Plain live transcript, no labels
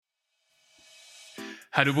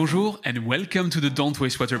Hello, bonjour, and welcome to the Don't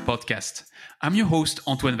Waste Water podcast. I'm your host,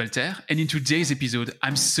 Antoine Walter, and in today's episode,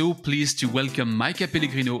 I'm so pleased to welcome Micah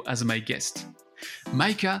Pellegrino as my guest.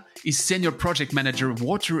 Micah is Senior Project Manager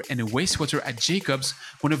Water and Wastewater at Jacobs,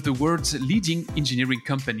 one of the world's leading engineering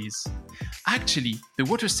companies. Actually, the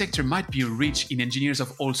water sector might be rich in engineers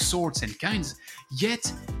of all sorts and kinds,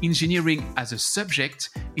 yet engineering as a subject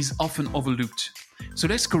is often overlooked. So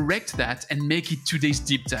let's correct that and make it today's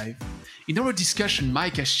deep dive. In our discussion,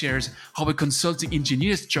 Micah shares how a consulting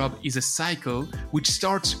engineer's job is a cycle which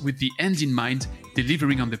starts with the end in mind,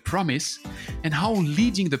 delivering on the promise, and how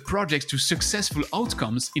leading the projects to successful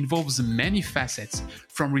outcomes involves many facets,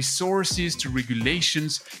 from resources to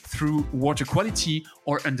regulations through water quality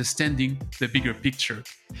or understanding the bigger picture.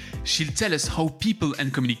 She'll tell us how people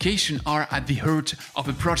and communication are at the heart of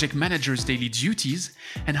a project manager's daily duties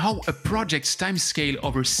and how a project's timescale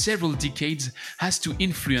over several decades has to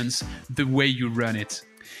influence the way you run it.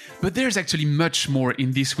 But there's actually much more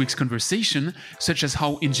in this week's conversation, such as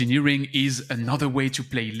how engineering is another way to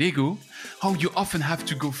play Lego, how you often have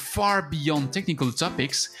to go far beyond technical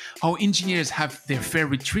topics, how engineers have their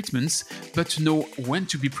favorite treatments but know when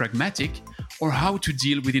to be pragmatic, or how to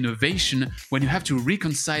deal with innovation when you have to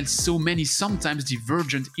reconcile so many sometimes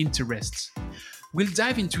divergent interests. We'll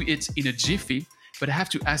dive into it in a jiffy, but I have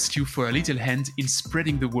to ask you for a little hand in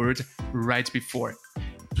spreading the word right before.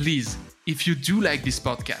 Please, if you do like this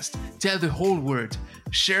podcast, tell the whole world,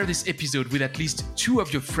 share this episode with at least 2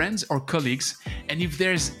 of your friends or colleagues, and if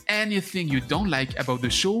there's anything you don't like about the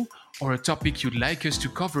show or a topic you'd like us to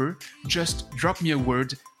cover, just drop me a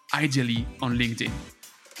word, ideally on LinkedIn.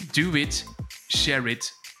 Do it, share it,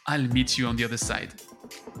 I'll meet you on the other side.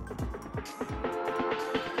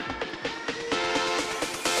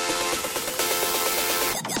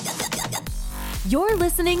 You're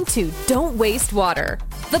listening to Don't Waste Water,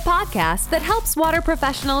 the podcast that helps water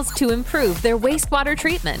professionals to improve their wastewater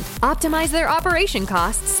treatment, optimize their operation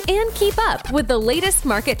costs, and keep up with the latest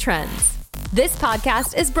market trends. This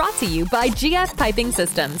podcast is brought to you by GF Piping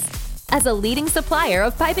Systems. As a leading supplier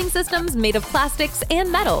of piping systems made of plastics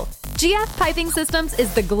and metal, GF Piping Systems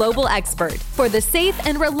is the global expert for the safe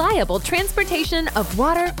and reliable transportation of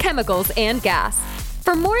water, chemicals, and gas.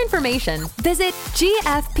 For more information, visit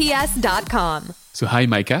gfps.com. So hi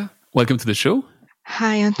Micah, welcome to the show.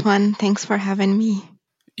 Hi Antoine, thanks for having me.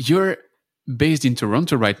 You're based in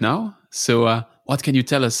Toronto right now, so what can you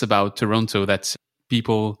tell us about Toronto that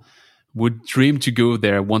people would dream to go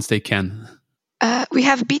there once they can? We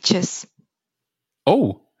have beaches.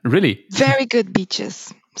 Oh, really? Very good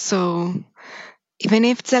beaches. So even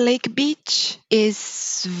if it's a lake beach,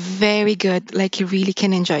 is very good. Like you really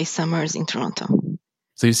can enjoy summers in Toronto.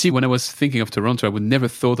 So you see, when I was thinking of Toronto, I would never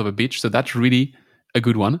thought of a beach. So that's really a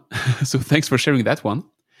good one. So thanks for sharing that one.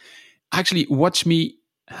 Actually, watch me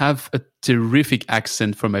have a terrific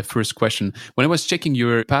accent for my first question. When I was checking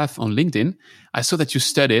your path on LinkedIn, I saw that you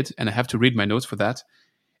studied, and I have to read my notes for that,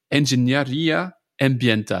 Engenharia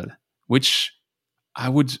Ambiental, which I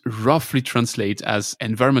would roughly translate as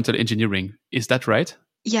environmental engineering. Is that right?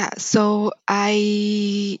 Yeah, so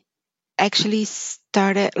I actually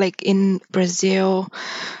started like in Brazil.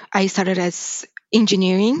 I started as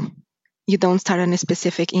engineering. You don't start on a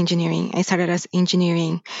specific engineering. I started as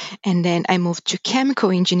engineering, and then I moved to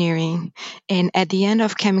chemical engineering. And at the end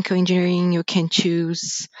of chemical engineering, you can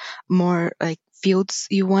choose more like fields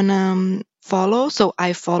you want to follow. So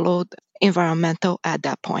I followed environmental at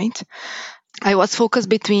that point. I was focused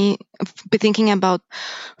thinking about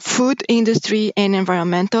food industry and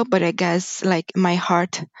environmental, but I guess like my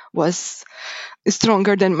heart was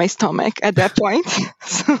stronger than my stomach at that point.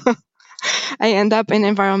 So I end up in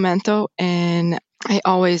environmental, and I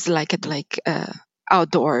always like it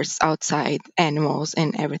outdoors, outside, animals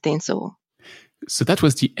and everything. So that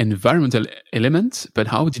was the environmental element, but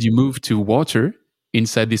how did you move to water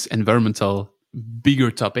inside this environmental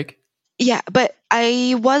bigger topic? Yeah, but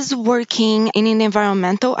I was working in an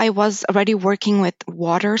environmental. I was already working with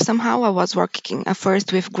water somehow. I was working at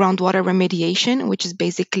first with groundwater remediation, which is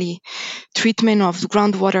basically treatment of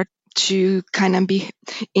groundwater to kind of be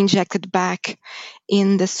injected back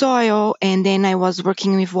in the soil. And then I was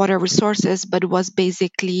working with water resources, but was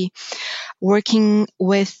basically working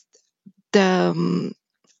with the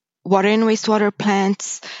water and wastewater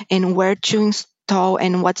plants and where to install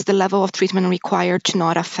and what's the level of treatment required to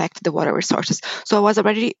not affect the water resources. So I was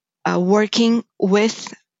already working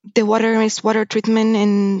with the water and wastewater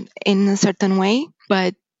treatment in a certain way,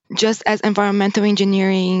 but just as environmental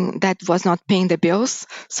engineering, that was not paying the bills.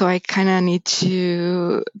 So I kind of need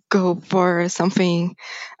to go for something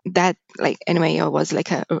that, like, anyway, I was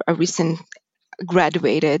like a recent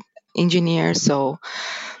graduated engineer. So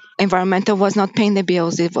environmental was not paying the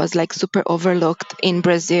bills. It was like super overlooked in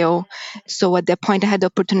Brazil. So at that point, I had the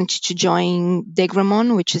opportunity to join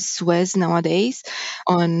Degramon, which is Suez nowadays,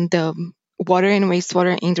 on the water and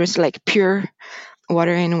wastewater industry, like pure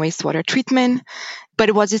water and wastewater treatment. But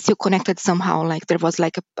it was still connected somehow. Like there was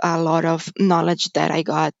like a lot of knowledge that I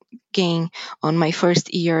got gained on my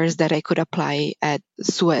first years that I could apply at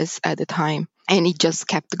Suez at the time. And it just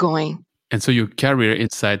kept going. And so your career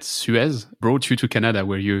inside Suez brought you to Canada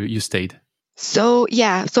where you stayed. So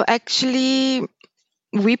actually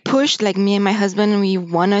we pushed, like me and my husband, we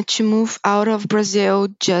wanted to move out of Brazil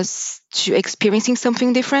just to experiencing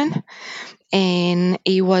something different. And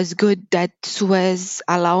it was good that Suez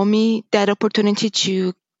allowed me that opportunity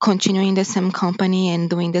to continue in the same company and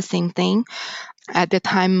doing the same thing. At the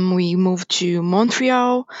time we moved to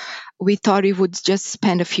Montreal, we thought we would just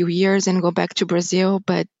spend a few years and go back to Brazil,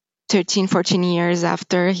 but 13, 14 years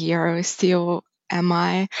after, here still am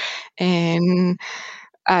I. And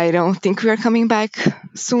I don't think we are coming back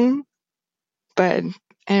soon. But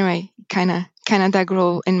anyway, kind of that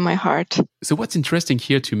grow in my heart. So what's interesting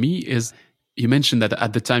here to me is you mentioned that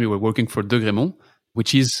at the time you were working for Degramon,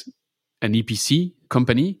 which is an EPC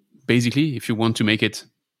company, basically, if you want to make it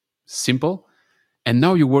simple. And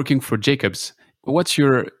now you're working for Jacobs. What's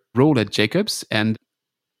your role at Jacobs, and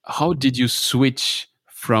how did you switch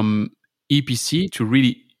from EPC to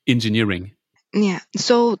really engineering? Yeah.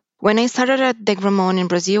 So when I started at Degramon in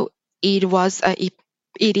Brazil, it is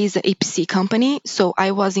an EPC company. So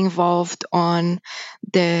I was involved on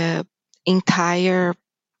the entire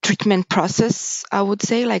treatment process, I would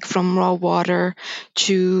say, like from raw water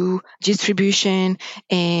to distribution,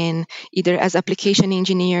 and either as application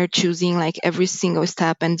engineer choosing like every single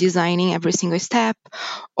step and designing every single step,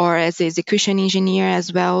 or as execution engineer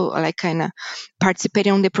as well, like kind of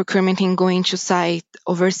participating on the procurement and going to site,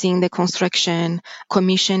 overseeing the construction,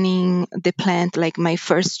 commissioning the plant. Like my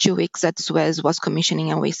first 2 weeks at Suez was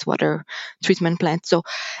commissioning a wastewater treatment plant. So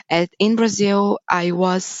in Brazil, I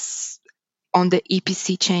was on the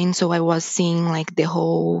EPC chain. So I was seeing like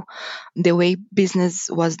the way business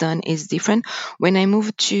was done is different. When I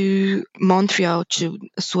moved to Montreal, to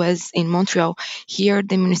Suez in Montreal, here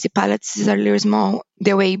the municipalities are really small.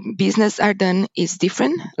 The way business are done is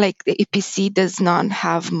different. Like the EPC does not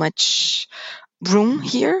have much room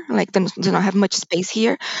here, like does not have much space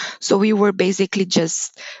here. So we were basically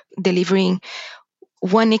just delivering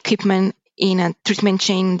one equipment in a treatment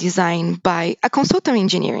chain designed by a consultant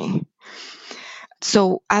engineering.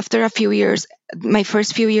 So after a few years, my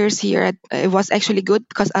first few years here, it was actually good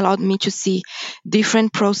because it allowed me to see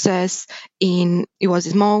different process it was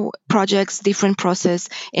small projects, different process,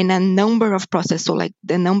 and a number of process. So like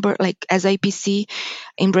the number, like as IPC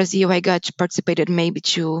in Brazil, I got participated maybe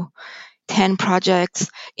to 10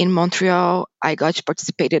 projects. In Montreal, I got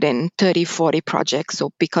participated in 30, 40 projects.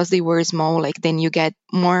 So because they were small, like then you get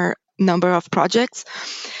more number of projects.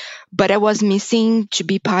 But I was missing to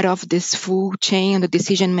be part of this full chain and the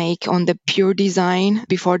decision make on the pure design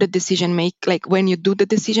before the decision make, like when you do the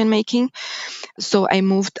decision making. So I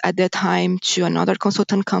moved at that time to another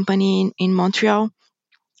consultant company in Montreal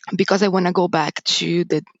because I want to go back to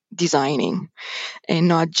the designing and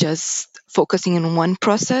not just focusing on one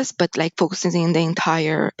process, but like focusing in the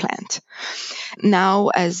entire plant. Now,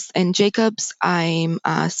 as in Jacobs, I'm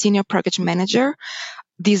a senior project manager.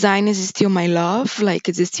 Design is still my love, like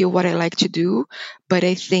it's still what I like to do. But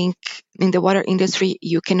I think in the water industry,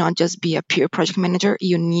 you cannot just be a pure project manager.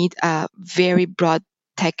 You need a very broad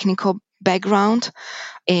technical background.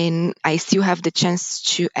 And I still have the chance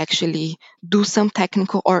to actually do some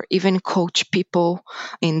technical or even coach people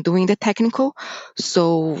in doing the technical.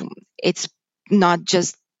 So it's not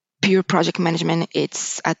just pure project management,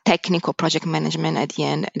 it's a technical project management at the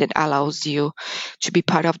end that allows you to be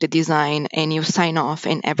part of the design, and you sign off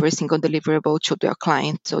in every single deliverable to your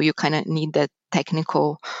client. So you kind of need that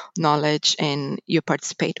technical knowledge and you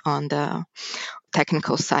participate on the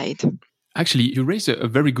technical side. Actually, you raised a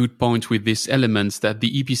very good point with these elements that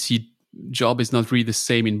the EPC job is not really the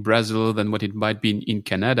same in Brazil than what it might be in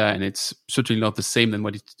Canada, and it's certainly not the same than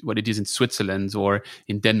what it is in Switzerland or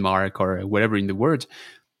in Denmark or wherever in the world.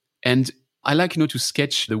 And I like, to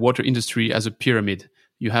sketch the water industry as a pyramid.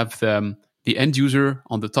 You have the end user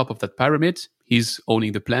on the top of that pyramid. He's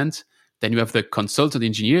owning the plant. Then you have the consultant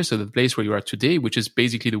engineer, so the place where you are today, which is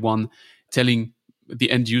basically the one telling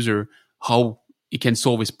the end user how he can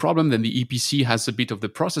solve his problem. Then the EPC has a bit of the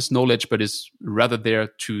process knowledge, but is rather there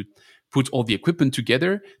to put all the equipment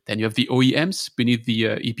together. Then you have the OEMs beneath the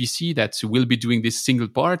EPC that will be doing this single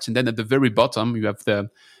part. And then at the very bottom, you have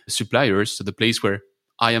the suppliers, so the place where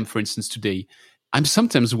I am, for instance, today. I'm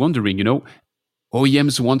sometimes wondering,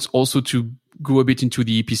 OEMs want also to go a bit into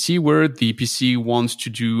the EPC world. The EPC wants to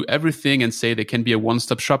do everything and say they can be a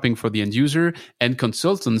one-stop shopping for the end user. And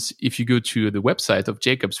consultants, if you go to the website of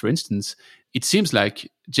Jacobs, for instance, it seems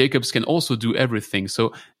like Jacobs can also do everything.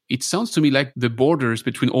 So it sounds to me like the borders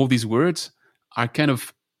between all these words are kind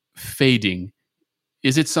of fading.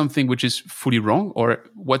 Is it something which is fully wrong, or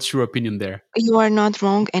what's your opinion there? You are not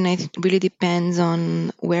wrong, and it really depends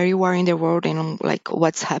on where you are in the world and on, like,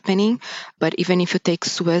 what's happening. But even if you take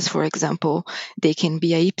Suez, for example, they can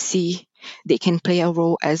be a EPC, they can play a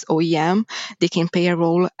role as OEM, they can play a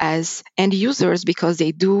role as end users because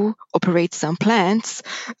they do operate some plants.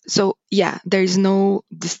 So yeah, there is no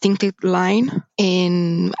distinctive line,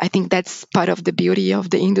 and I think that's part of the beauty of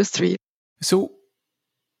the industry. So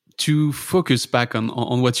to focus back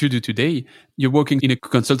on what you do today, you're working in a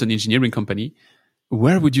consultant engineering company.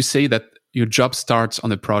 Where would you say that your job starts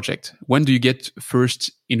on a project? When do you get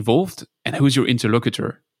first involved, and who's your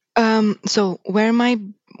interlocutor? So where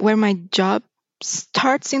my job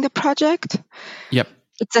starts in the project, Yep,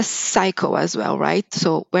 it's a cycle as well, right?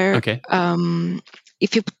 So okay,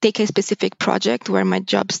 if you take a specific project, where my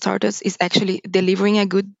job starts is actually delivering a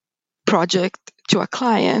good project to a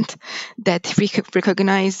client that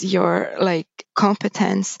recognize your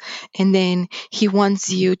competence, and then he wants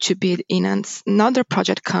you to be in another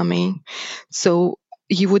project coming. So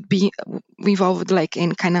you would be involved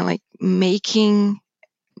in kind of making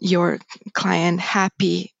your client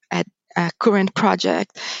happy at a current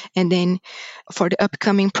project, and then for the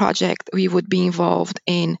upcoming project we would be involved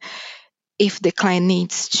in if the client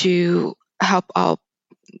needs to help out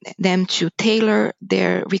them to tailor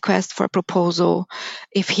their request for proposal,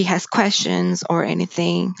 if he has questions or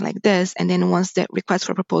anything like this. And then once the request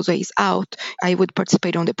for proposal is out, I would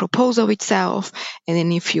participate on the proposal itself. And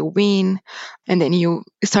then if you win, and then you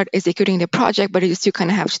start executing the project, but you still kind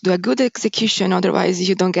of have to do a good execution, otherwise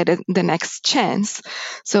you don't get the next chance.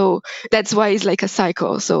 So that's why it's like a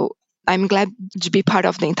cycle. So I'm glad to be part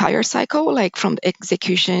of the entire cycle, from the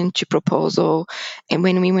execution to proposal. And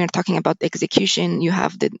when we were talking about the execution,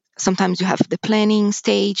 sometimes you have the planning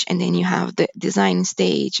stage, and then you have the design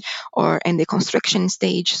stage and the construction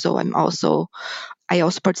stage. So I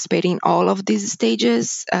also participate in all of these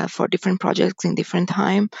stages for different projects in different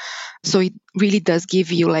time. So it really does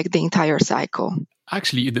give you the entire cycle.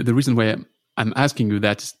 Actually, the reason why I'm asking you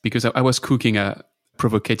that is because I was cooking a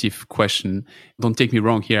provocative question. Don't take me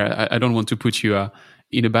wrong here. I don't want to put you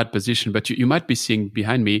in a bad position, but you might be seeing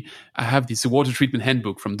behind me, I have this water treatment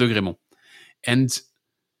handbook from Degremont. And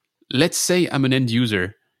let's say I'm an end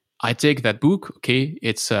user. I take that book, okay,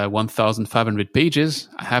 it's 1,500 pages.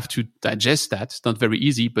 I have to digest that. It's not very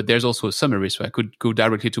easy, but there's also a summary, so I could go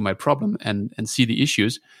directly to my problem and see the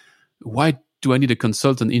issues. Why do I need a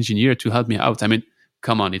consultant engineer to help me out? I mean,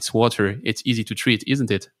 come on, it's water. It's easy to treat, isn't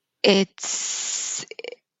it?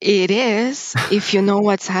 It is, if you know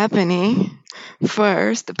what's happening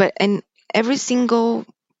first. But in every single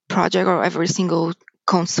project or every single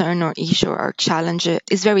concern or issue or challenge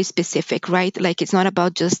is very specific, right? It's not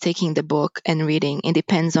about just taking the book and reading. It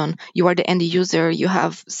depends on, you are the end user, you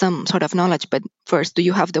have some sort of knowledge, but first, do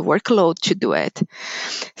you have the workload to do it?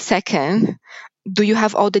 Second, do you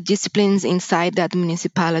have all the disciplines inside that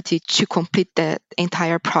municipality to complete the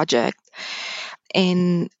entire project?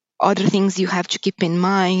 And other things you have to keep in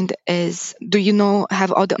mind is, do you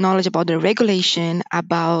have all the knowledge about the regulation,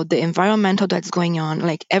 about the environmental that's going on?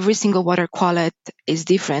 Every single water quality is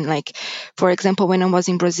different. For example, when I was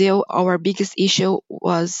in Brazil, our biggest issue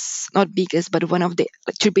was, not biggest, but one of the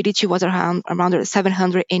turbidity was around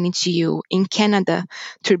 700 NETU. In Canada,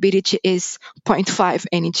 turbidity is 0.5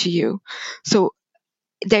 NETU. So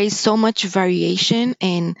there is so much variation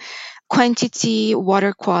in quantity,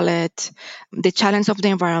 water quality, the challenge of the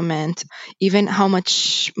environment, even how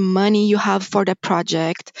much money you have for the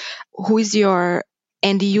project, who is your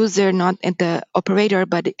end user, not the operator,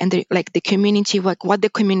 but the community, what the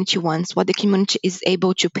community wants, what the community is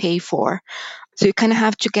able to pay for. So you kind of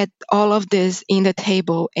have to get all of this in the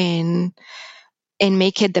table and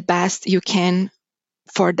make it the best you can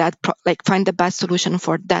for that, find the best solution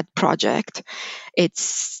for that project.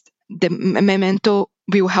 It's the memento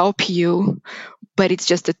will help you, but it's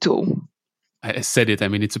just a tool. I said it. I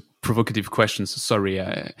mean, it's a provocative question, so sorry,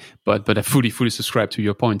 but I fully subscribe to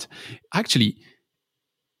your point. Actually,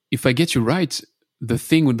 if I get you right, the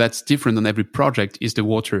thing that's different on every project is the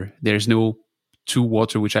water. There's no two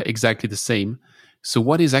water which are exactly the same. So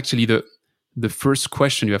what is actually the first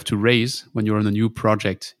question you have to raise when you're on a new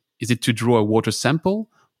project? Is it to draw a water sample,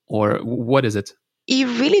 or what is it? It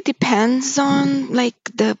really depends on,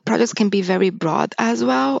 the projects can be very broad as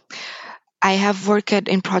well. I have worked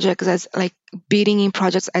in projects as like bidding in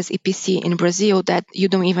projects as EPC in Brazil that you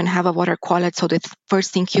don't even have a water quality. So the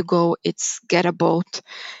first thing you go, it's get a boat,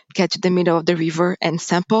 get to the middle of the river and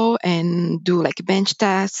sample and do like bench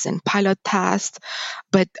tests and pilot tests.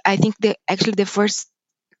 But I think the first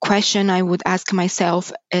question I would ask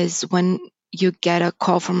myself is when you get a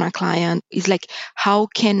call from a client is like, how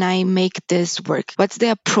can I make this work? What's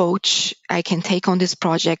the approach I can take on this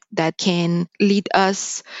project that can lead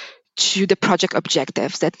us to the project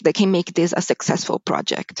objectives that they can make this a successful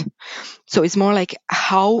project? So it's more like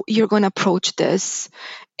how you're going to approach this,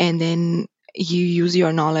 and then you use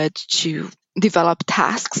your knowledge to develop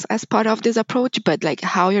tasks as part of this approach, but like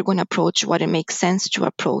how you're going to approach what it makes sense to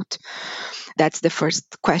approach. That's the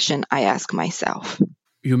first question I ask myself.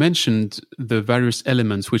 You mentioned the various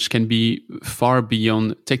elements which can be far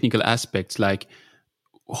beyond technical aspects, like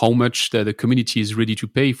how much the community is ready to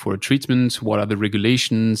pay for a treatment, what are the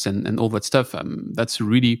regulations and all that stuff. That's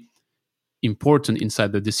really important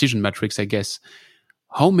inside the decision matrix, I guess.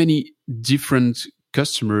 How many different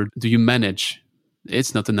customers do you manage?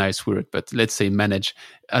 It's not a nice word, but let's say manage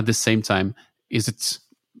at the same time. Is it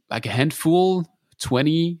like a handful,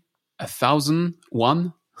 20, 1,000,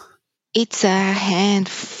 one? It's a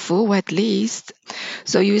handful at least.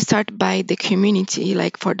 So you start by the community,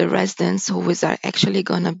 like for the residents who is actually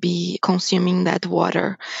going to be consuming that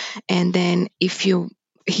water. And then if you,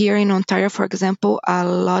 here in Ontario, for example, a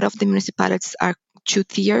lot of the municipalities are two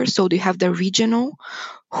tiers. So you have the regional,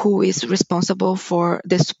 who is responsible for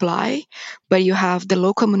the supply, but you have the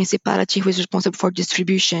local municipality who is responsible for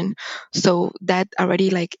distribution. So that already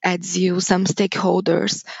like adds you some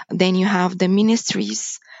stakeholders. Then you have the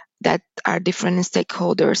ministries that are different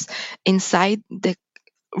stakeholders. Inside the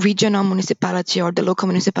regional municipality or the local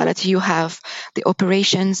municipality, you have the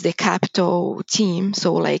operations, the capital team.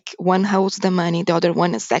 So like one holds the money, the other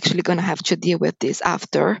one is actually going to have to deal with this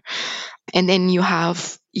after. And then you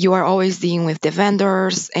are always dealing with the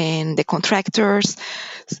vendors and the contractors.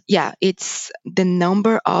 Yeah, it's the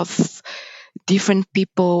number of different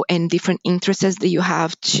people and different interests that you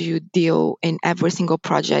have to deal in every single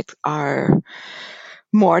project are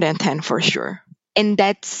more than 10 for sure. And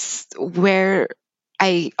that's where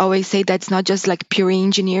I always say that's not just like pure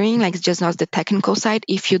engineering, like it's just not the technical side.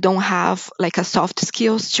 If you don't have like a soft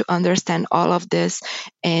skills to understand all of this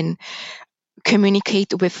and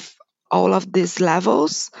communicate with all of these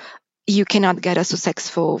levels, you cannot get a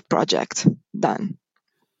successful project done.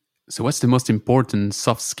 So what's the most important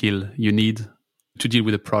soft skill you need to deal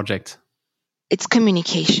with a project? It's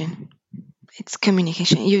communication.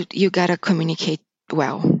 You gotta communicate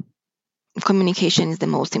well. Communication is the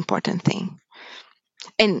most important thing.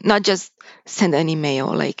 And not just send an email.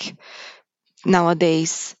 Like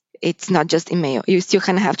nowadays, it's not just email. You still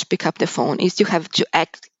kind of have to pick up the phone. You still have to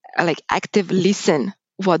active listen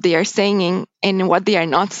what they are saying and what they are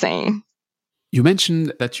not saying. You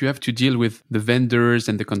mentioned that you have to deal with the vendors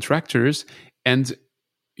and the contractors. And,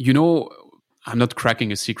 I'm not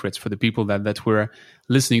cracking a secret for the people that were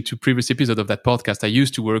listening to previous episodes of that podcast. I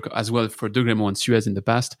used to work as well for Degremont and Suez in the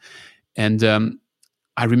past. And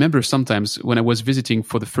I remember sometimes when I was visiting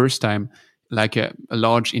for the first time, like a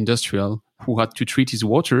large industrial who had to treat his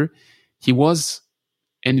water, he was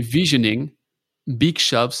envisioning big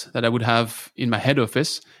shelves that I would have in my head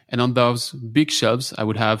office. And on those big shelves, I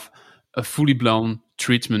would have a fully blown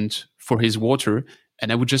treatment for his water.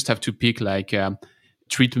 And I would just have to pick like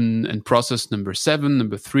treatment and process number 7,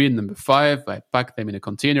 number 3, and number 5. I pack them in a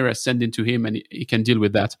container, I send it to him, and he can deal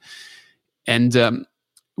with that. And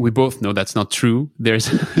we both know that's not true. There's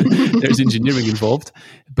there's engineering involved.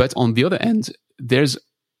 But on the other end, there's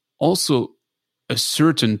also a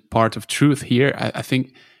certain part of truth here. I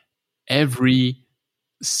think every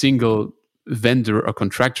single vendor or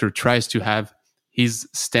contractor tries to have his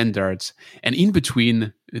standards. And in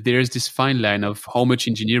between, there's this fine line of how much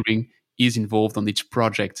engineering is involved on each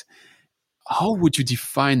project. How would you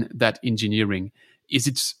define that engineering? Is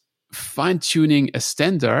it fine-tuning a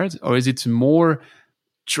standard, or is it more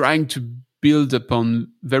trying to build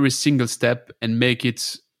upon very single step and make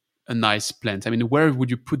it a nice plant? I mean, where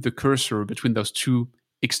would you put the cursor between those two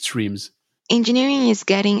extremes? Engineering is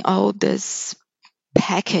getting all these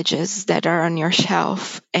packages that are on your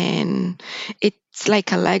shelf, and it's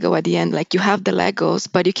like a Lego at the end. Like you have the Legos,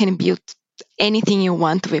 but you can build anything you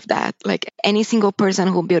want with that. Like any single person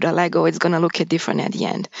who built a Lego, it's going to look different at the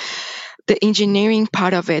end. The engineering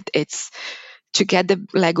part of it, it's to get the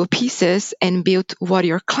Lego pieces and build what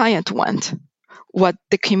your client wants, what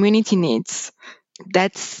the community needs.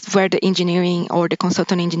 That's where the engineering or the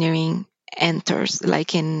consultant engineering enters,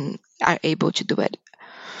 like are able to do it,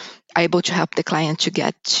 are able to help the client to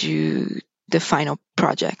get to the final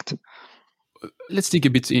project. Let's dig a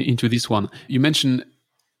bit into this one. You mentioned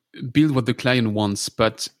build what the client wants,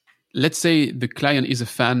 but let's say the client is a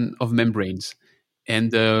fan of membranes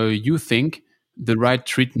and you think the right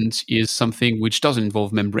treatment is something which doesn't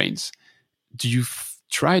involve membranes. Do you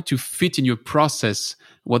try to fit in your process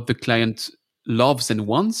what the client loves and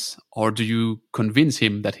wants, or do you convince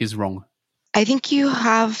him that he's wrong? I think you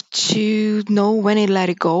have to know when to let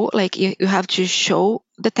it go. Like you have to show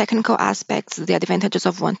the technical aspects, the advantages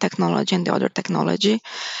of one technology and the other technology.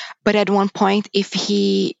 But at one point, if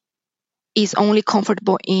he is only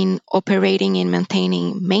comfortable in operating and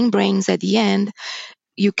maintaining membranes at the end,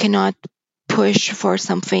 you cannot push for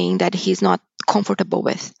something that he's not comfortable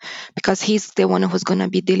with, because he's the one who's going to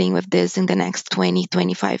be dealing with this in the next 20,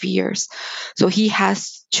 25 years. So he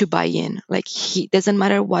has to buy in. Like, he doesn't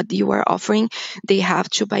matter what you are offering, they have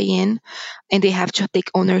to buy in and they have to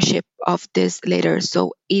take ownership of this later.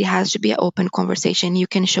 So it has to be an open conversation.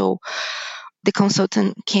 The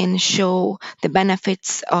consultant can show the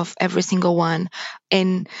benefits of every single one.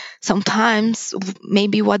 And sometimes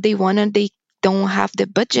maybe what they wanted, they don't have the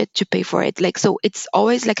budget to pay for it. Like, so it's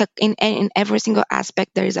always like in every single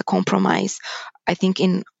aspect, there is a compromise, I think,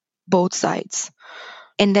 in both sides.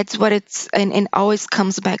 And that's what and always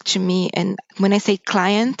comes back to me. And when I say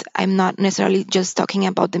client, I'm not necessarily just talking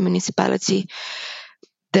about the municipality.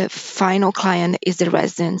 The final client is the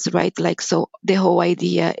residents, right? Like, so the whole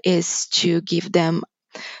idea is to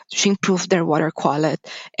improve their water quality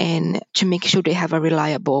and to make sure they have a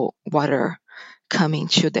reliable water coming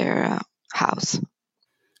to their house.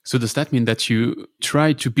 So does that mean that you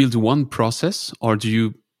try to build one process, or do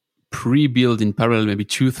you pre-build in parallel maybe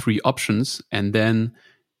 2-3 options, and then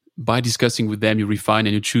by discussing with them you refine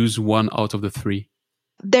and you choose one out of the 3?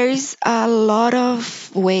 There is a lot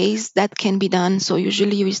of ways that can be done. So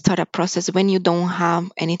usually you start a process when you don't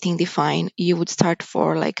have anything defined. You would start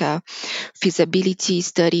for like a feasibility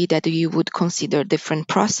study that you would consider different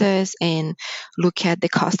process and look at the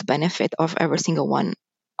cost benefit of every single one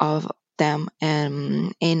of them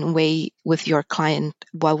and weigh with your client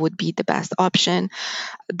what would be the best option.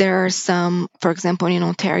 There are some, for example, in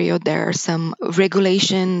Ontario, there are some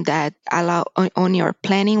regulation that allow on your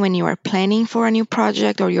planning, when you are planning for a new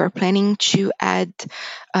project or you are planning to add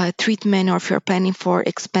treatment, or if you're planning for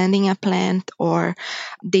expanding a plant, or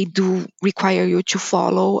they do require you to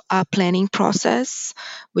follow a planning process,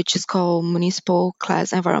 which is called municipal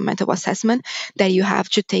class environmental assessment, that you have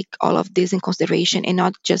to take all of this in consideration, and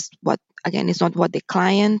not just it's not what the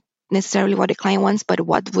client wants, but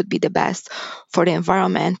what would be the best for the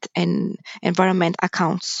environment. And environment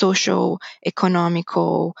accounts social,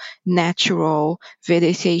 economical, natural,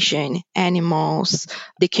 vegetation, animals,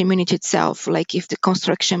 the community itself. Like, if the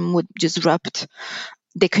construction would disrupt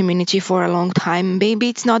the community for a long time, maybe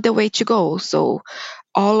it's not the way to go. So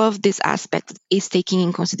all of this aspect is taken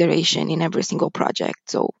in consideration in every single project.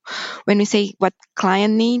 So when we say what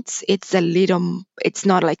client needs, it's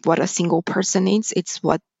not like what a single person needs, it's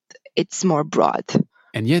more broad.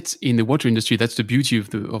 And yet in the water industry, that's the beauty of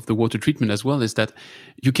the water treatment as well, is that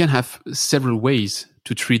you can have several ways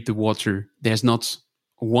to treat the water. There's not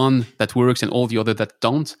one that works and all the other that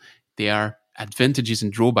don't. There are advantages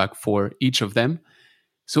and drawback for each of them.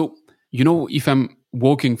 So, if I'm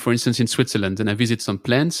walking, for instance, in Switzerland and I visit some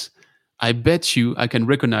plants, I bet you I can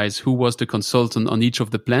recognize who was the consultant on each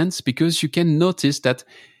of the plants, because you can notice that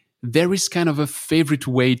there is kind of a favorite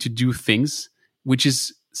way to do things, which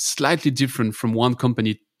is slightly different from one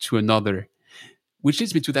company to another. Which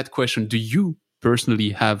leads me to that question. Do you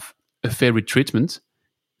personally have a favorite treatment?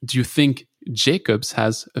 Do you think Jacobs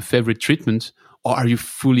has a favorite treatment, or are you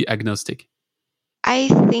fully agnostic? I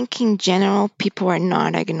think in general, people are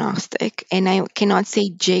not agnostic, and I cannot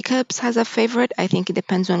say Jacobs has a favorite. I think it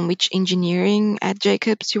depends on which engineering at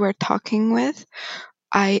Jacobs you are talking with.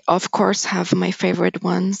 I, of course, have my favorite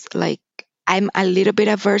ones. Like, I'm a little bit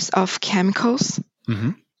averse of chemicals.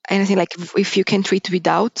 Mm-hmm. And I think, like, if you can treat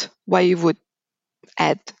without, why you would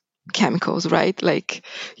add chemicals, right? Like,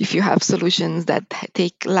 if you have solutions that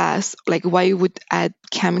take less, like, why you would add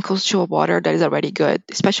chemicals to a water that is already good?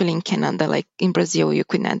 Especially in Canada, like in Brazil, you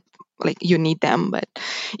could not, like, you need them, but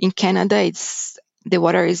in Canada, the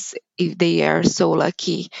water is, if they are so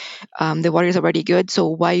lucky, the water is already good. So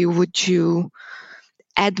why would you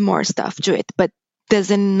add more stuff to it? But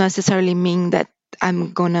doesn't necessarily mean that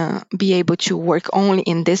I'm gonna be able to work only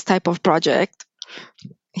in this type of project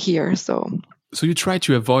here. So you try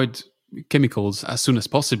to avoid chemicals as soon as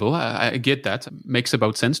possible. I get that. Makes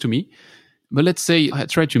about sense to me. But let's say I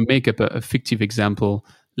try to make up a fictive example.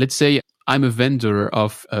 Let's say I'm a vendor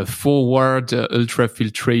of forward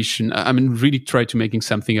ultrafiltration. I mean, really try to making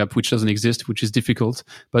something up which doesn't exist, which is difficult.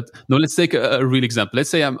 But no, let's take a real example. Let's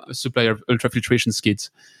say I'm a supplier of ultrafiltration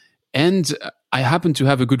skids. And I happen to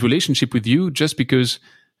have a good relationship with you just because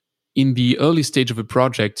in the early stage of a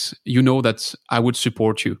project, you know that I would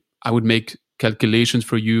support you. I would make calculations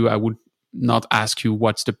for you. I would not ask you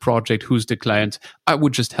what's the project, who's the client. I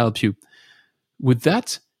would just help you. Would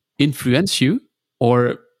that influence you?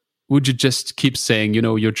 Or would you just keep saying,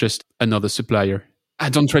 you're just another supplier? I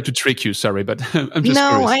don't try to trick you, sorry, but I'm just No,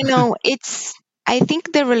 curious. I know. I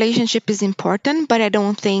think the relationship is important, but I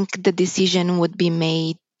don't think the decision would be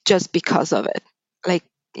made just because of it. Like,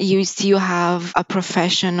 you still have a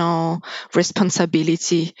professional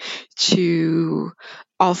responsibility to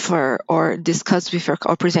offer or discuss with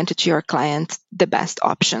or present to your client the best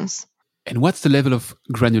options. And what's the level of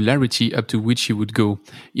granularity up to which you would go?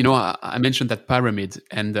 I mentioned that pyramid,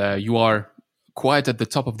 and you are quite at the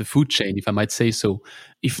top of the food chain, if I might say so.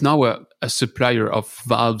 If now a supplier of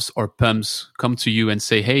valves or pumps come to you and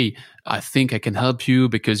say, hey, I think I can help you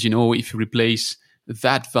because, if you replace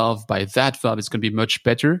that valve by that valve, it's going to be much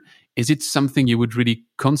better. Is it something you would really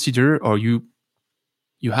consider, or you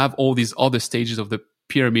have all these other stages of the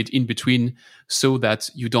pyramid in between so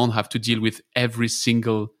that you don't have to deal with every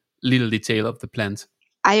single little detail of the plant?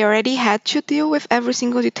 I already had to deal with every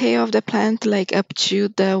single detail of the plant, like up to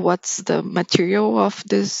what's the material of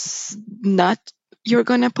this nut you're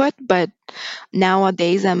gonna put. But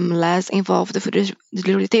nowadays, I'm less involved with the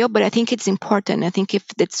little detail. But I think it's important. I think if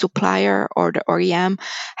the supplier or the OEM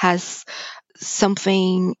has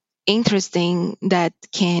something interesting that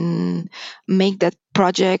can make that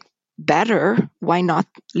project better, why not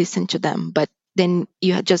listen to them? But then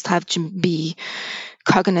you just have to be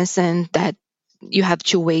cognizant that you have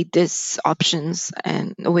to weigh the options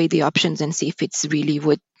and see if it's really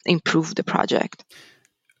would improve the project.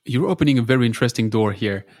 You're opening a very interesting door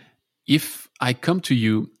here. If I come to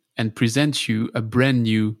you and present you a brand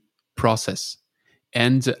new process,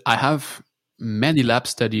 and I have many lab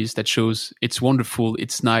studies that shows it's wonderful,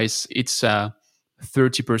 it's nice, it's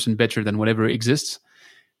 30% better than whatever exists,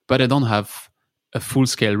 but I don't have a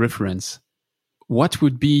full-scale reference, what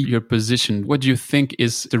would be your position? What do you think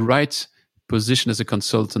is the right position as a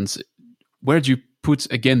consultant? Where do you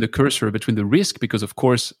put, again, the cursor between the risk? Because, of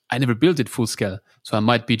course, I never built it full scale, so I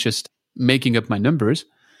might be just making up my numbers.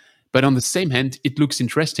 But on the same hand, it looks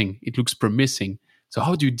interesting. It looks promising. So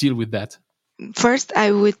how do you deal with that? First,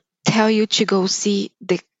 I would tell you to go see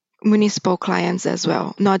the municipal clients as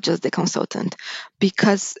well, not just the consultant,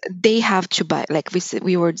 because they have to buy, like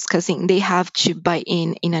we were discussing, they have to buy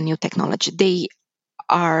in a new technology. They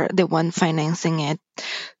are the one financing it,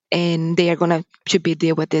 and they are going to be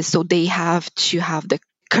deal with this. So they have to have the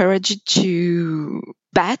courage to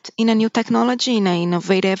bet in a new technology, in an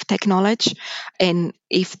innovative technology. And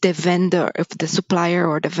if the supplier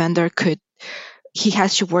or the vendor he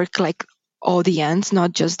has to work like all the ends,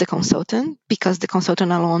 not just the consultant, because the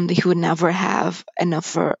consultant alone, he would never have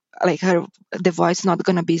enough the voice not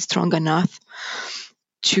going to be strong enough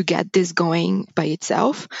to get this going by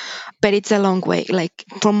itself. But it's a long way. Like,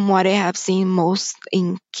 from what I have seen most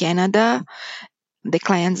in Canada, the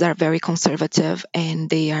clients are very conservative and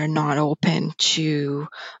they are not open to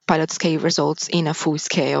pilot scale results in a full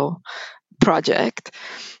scale project.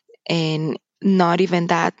 And not even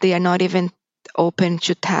that, they are not even open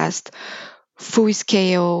to test full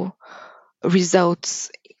scale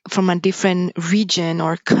results from a different region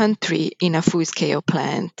or country in a full scale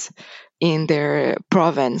plant in their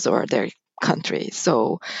province or their country.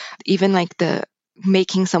 So even like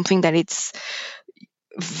making something that it's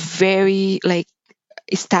very like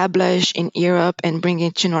established in Europe and bring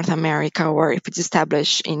it to North America, or if it's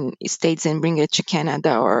established in States and bring it to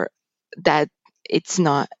Canada, or that it's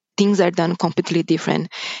not, things are done completely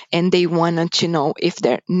different, and they wanted to know if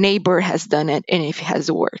their neighbor has done it and if it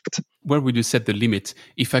has worked. Where would you set the limit?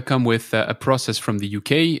 If I come with a process from the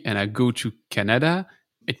UK and I go to Canada,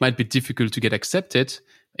 it might be difficult to get accepted.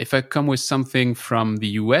 If I come with something from the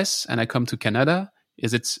US and I come to Canada,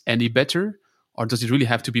 is it any better? Or does it really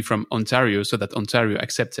have to be from Ontario so that Ontario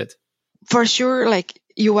accepts it? For sure, like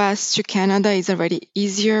US to Canada is already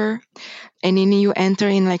easier. And then you enter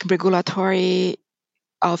in like regulatory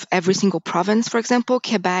of every single province. For example,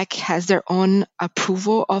 Quebec has their own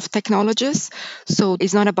approval of technologies. So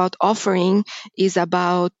it's not about offering, it's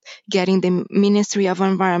about getting the Ministry of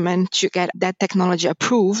Environment to get that technology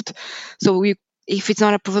approved. So if it's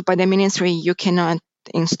not approved by the ministry, you cannot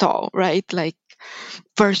install, right? Like,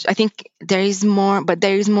 first, I think there is more, but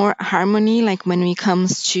there is more harmony, like when it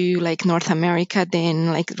comes to like North America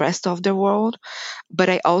than like the rest of the world. But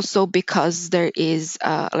I also, because there is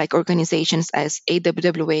like organizations as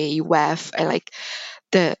AWWA, WEF, I like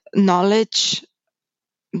the knowledge,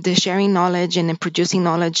 the sharing knowledge and then producing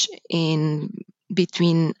knowledge in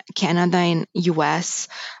between Canada and US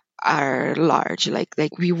are large. Like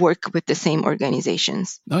we work with the same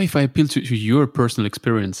organizations. Now, if I appeal to your personal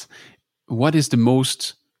experience, what is the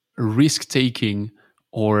most risk-taking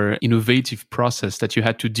or innovative process that you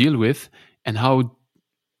had to deal with, and how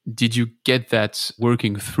did you get that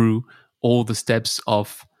working through all the steps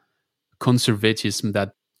of conservatism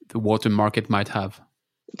that the water market might have?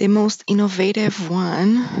 The most innovative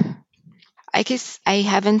one, I guess I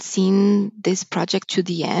haven't seen this project to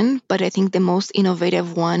the end, but I think the most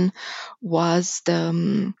innovative one was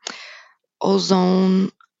the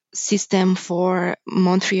ozone system for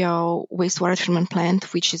Montreal wastewater treatment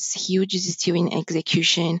plant, which is huge, is still in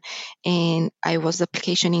execution. And I was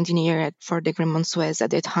application engineer for the Grand Suez at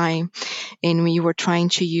the time. And we were trying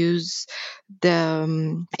to use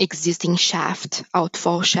the existing shaft,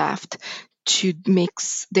 outfall shaft, to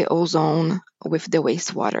mix the ozone with the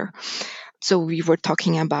wastewater. So we were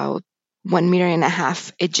talking about 1.5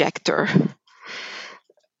 meter ejector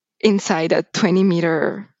inside a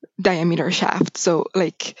 20-meter diameter shaft. So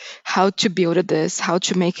like how to build this, how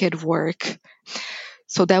to make it work.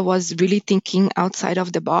 So that was really thinking outside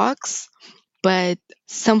of the box, but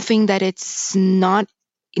something that it's not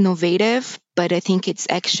innovative, but I think it's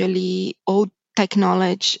actually old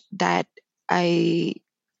technology that I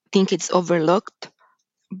think it's overlooked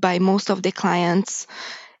by most of the clients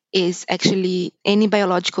is actually any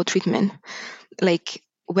biological treatment, like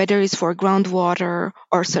whether it's for groundwater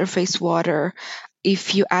or surface water.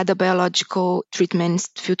 If you add a biological treatment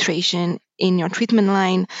filtration in your treatment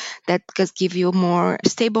line, that can give you more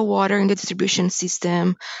stable water in the distribution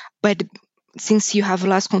system. But since you have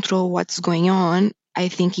less control what's going on, I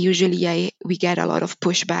think usually we get a lot of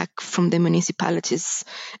pushback from the municipalities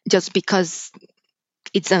just because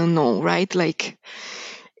it's unknown, right? Like,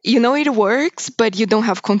 you know it works, but you don't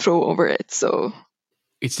have control over it. So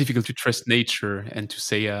it's difficult to trust nature and to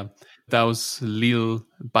say those little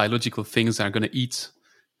biological things are going to eat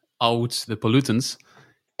out the pollutants.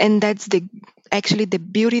 And that's actually the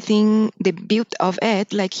beauty of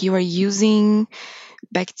it. Like you are using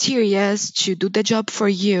bacteria to do the job for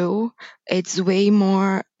you. It's way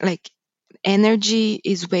more like energy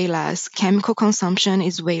is way less, chemical consumption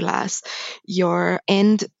is way less, your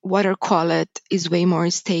end water quality is way more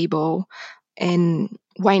stable, and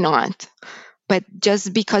why not? But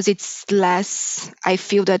just because it's less, I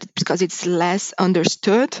feel that because it's less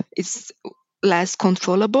understood, it's less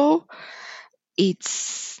controllable,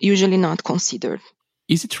 it's usually not considered.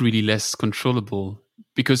 Is it really less controllable?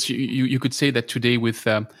 Because you could say that today with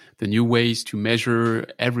the new ways to measure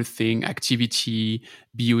everything, activity,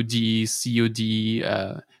 BOD,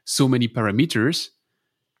 COD, so many parameters,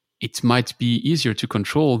 it might be easier to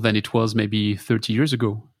control than it was maybe 30 years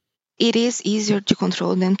ago. It is easier to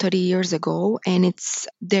control than 30 years ago. And it's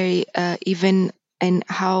very even and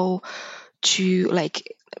how to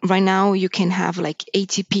like right now you can have like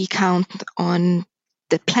ATP count on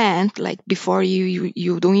the plant. Like before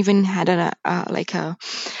you don't even had a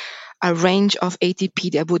range of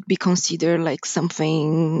ATP that would be considered like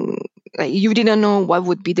something like you didn't know what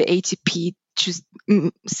would be the ATP to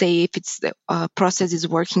say if it's the process is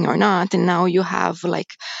working or not. And now you have like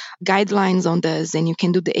guidelines on this, and you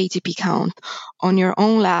can do the ATP count on your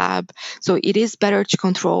own lab. So it is better to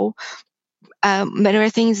control. Better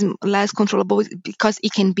things less controllable because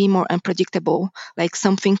it can be more unpredictable. Like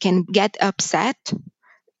something can get upset,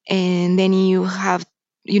 and then you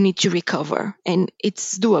need to recover, and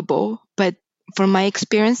it's doable. But from my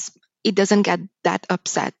experience, it doesn't get that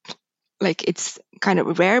upset. Like it's kind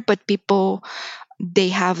of rare, but people, they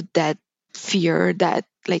have that fear that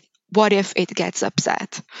like, what if it gets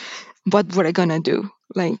upset? What were I gonna do?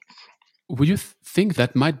 Like, would you think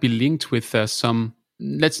that might be linked with some,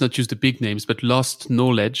 let's not use the big names, but lost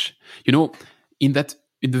knowledge? You know, in the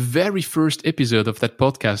very first episode of that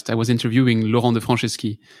podcast, I was interviewing Laurent de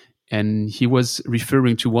Franceschi, and he was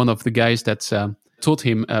referring to one of the guys that taught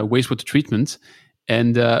him wastewater treatment.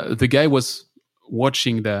 And the guy was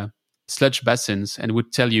watching the sludge basins and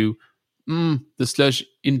would tell you, the sludge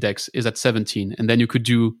index is at 17. And then you could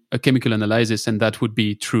do a chemical analysis and that would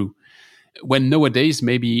be true. When nowadays,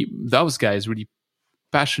 maybe those guys really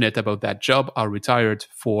passionate about that job are retired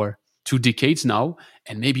for 2 decades now.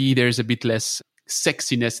 And maybe there's a bit less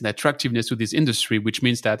sexiness and attractiveness to this industry, which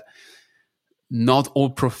means that not all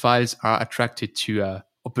profiles are attracted to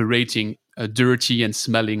operating a dirty and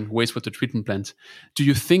smelling wastewater treatment plant. Do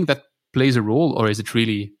you think that plays a role, or is it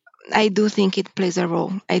really? I do think it plays a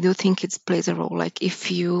role. I do think it plays a role. Like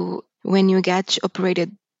when you get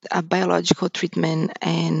operated a biological treatment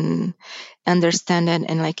and understand it,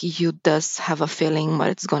 and like you does have a feeling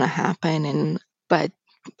what's gonna happen, but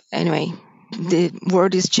anyway, the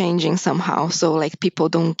world is changing somehow. So like people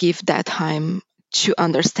don't give that time to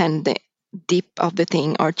understand the deep of the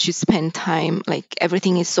thing or to spend time. Like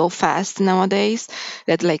everything is so fast nowadays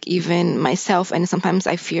that like even myself, and sometimes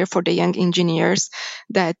I fear for the young engineers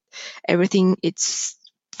that everything it's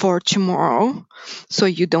for tomorrow, so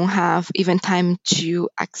you don't have even time to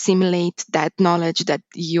assimilate that knowledge that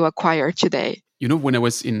you acquire today. When I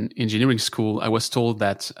was in engineering school, I was told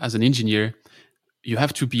that as an engineer, you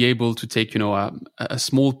have to be able to take, a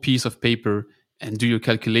small piece of paper and do your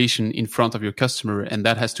calculation in front of your customer, and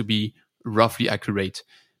that has to be roughly accurate.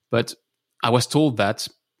 But I was told that,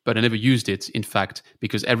 but I never used it, in fact,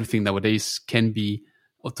 because everything nowadays can be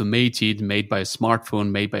automated, made by a smartphone,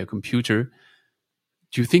 made by a computer.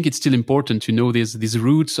 Do you think it's still important to know these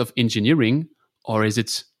roots of engineering, or is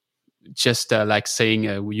it just like saying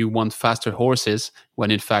you want faster horses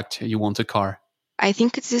when in fact you want a car? I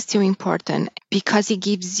think it's still important because it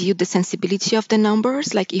gives you the sensibility of the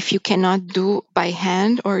numbers. Like if you cannot do by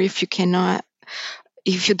hand, or if you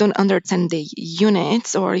don't understand the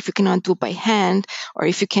units, or if you cannot do by hand, or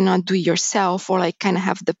if you cannot do yourself, or like kind of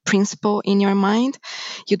have the principle in your mind,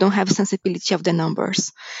 you don't have sensibility of the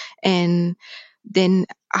numbers. And then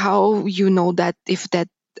how you know that if that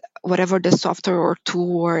whatever the software or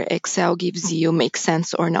tool or Excel gives you makes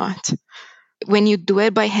sense or not? When you do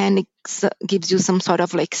it by hand, it gives you some sort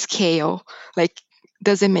of like scale. Like,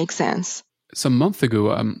 does it make sense? Some month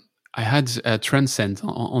ago, I had Transcend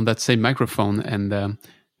on that same microphone, and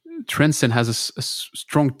Transcend has a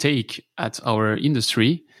strong take at our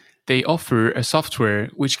industry. They offer a software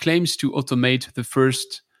which claims to automate the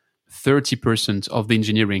first 30% of the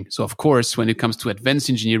engineering. So of course, when it comes to advanced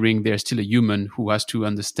engineering, there's still a human who has to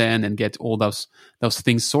understand and get all those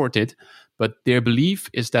things sorted. But their belief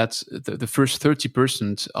is that the first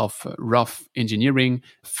 30% of rough engineering,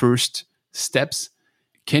 first steps,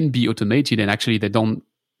 can be automated. And actually, they don't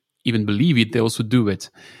even believe it, they also do it.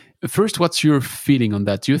 First, what's your feeling on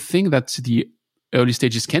that? Do you think that the early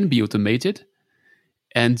stages can be automated?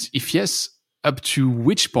 And if yes, up to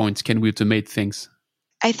which point can we automate things?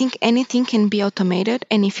 I think anything can be automated,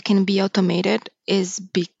 and if it can be automated is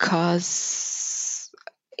because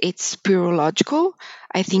it's pure logical.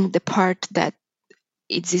 I think the part that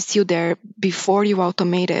it's still there before you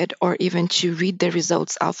automate it, or even to read the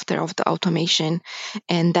results after of the automation,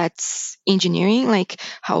 and that's engineering. Like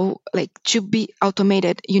how, like to be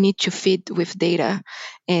automated, you need to feed with data,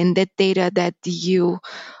 and that data that you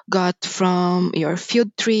got from your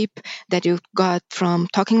field trip, that you got from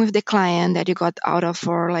talking with the client, that you got out of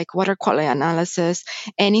for like water quality analysis,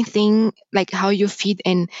 anything like how you feed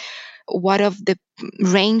and what of the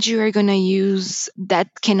range you are going to use, that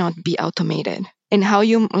cannot be automated. And how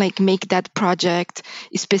you like make that project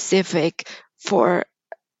specific for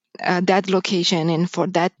that location and for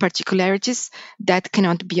that particularities, that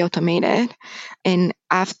cannot be automated. And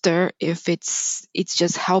after, if it's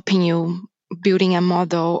just helping you building a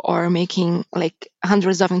model or making like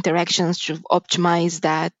hundreds of interactions to optimize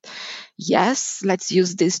that, yes, let's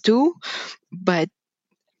use this tool. But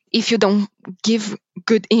if you don't give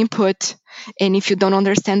good input and if you don't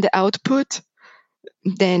understand the output,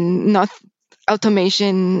 then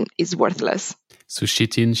automation is worthless. So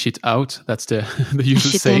shit in, shit out. That's the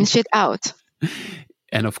usual saying. Shit in, shit out.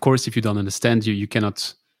 And of course, if you don't understand, you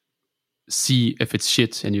cannot see if it's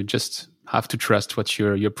shit, and you just have to trust what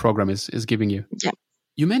your program is giving you. Yeah.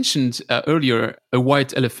 You mentioned earlier a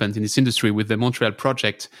white elephant in this industry with the Montreal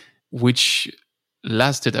project, which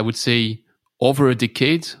lasted, I would say, over a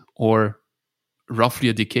decade or roughly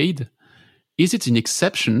a decade. Is it an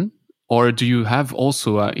exception, or do you have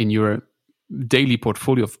also in your daily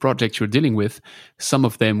portfolio of projects you're dealing with, some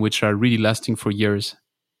of them which are really lasting for years?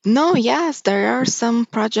 No, yes, there are some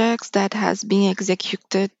projects that has been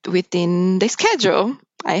executed within the schedule.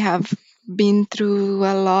 I have been through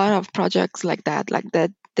a lot of projects like that.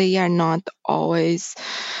 They are not always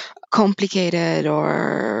complicated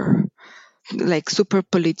or like super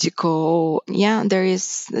political. Yeah, there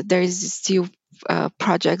is still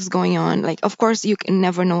projects going on. Like, of course, you can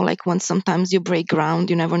never know. Like, once sometimes you break ground,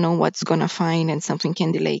 you never know what's gonna find, and something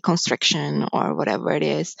can delay construction or whatever it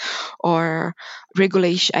is. Or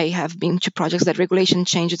regulation. I have been to projects that regulation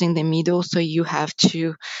changes in the middle, so you have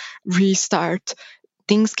to restart.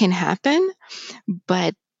 Things can happen,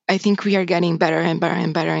 but I think we are getting better and better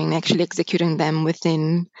and better in actually executing them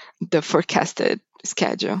within the forecasted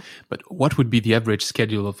schedule. But what would be the average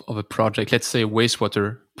schedule of a project? Let's say a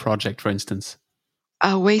wastewater project, for instance.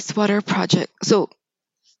 A wastewater project. So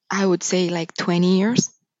I would say like 20 years.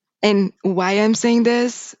 And why I'm saying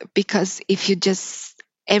this? Because if you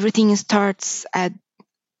everything starts at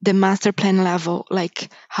the master plan level, like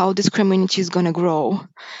how this community is going to grow,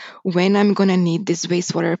 when I'm going to need this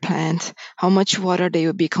wastewater plant, how much water they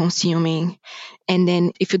will be consuming. And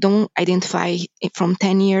then if you don't identify it from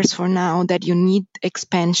 10 years from now that you need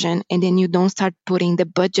expansion, and then you don't start putting the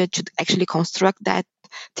budget to actually construct that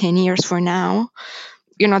 10 years from now,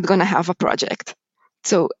 you're not going to have a project.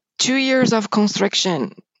 So 2 years of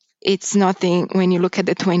construction, it's nothing when you look at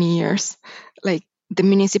the 20 years. Like the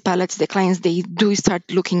municipalities, the clients, they do start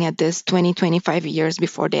looking at this 20, 25 years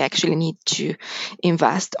before they actually need to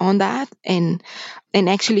invest on that. And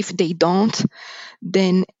actually, if they don't,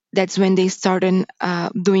 then that's when they start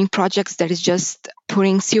doing projects that is just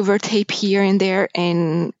putting silver tape here and there,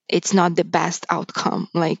 and it's not the best outcome.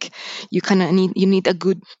 Like you need a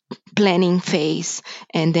good planning phase,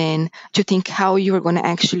 and then to think how you're going to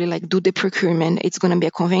actually like do the procurement. It's going to be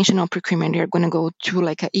a conventional procurement. You're going to go to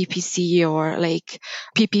like a EPC or like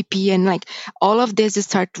PPP, and like all of this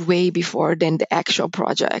start way before than the actual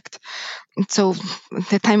project. So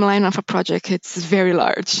the timeline of a project, it's very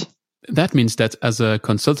large. That means that as a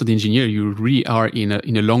consultant engineer, you really are in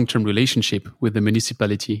a long-term relationship with the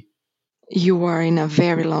municipality. You are in a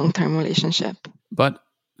very long-term relationship. But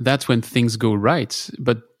that's when things go right.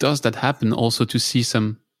 But does that happen also to see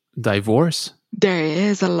some divorce? There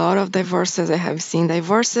is a lot of divorces. I have seen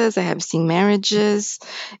divorces. I have seen marriages.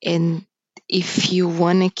 And if you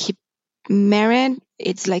want to keep married,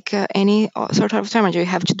 it's like any sort of marriage. You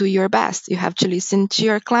have to do your best. You have to listen to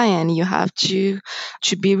your client. You have to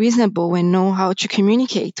be reasonable and know how to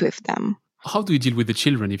communicate with them. How do you deal with the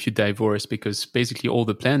children if you divorce? Because basically all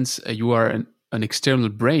the plans, you are an external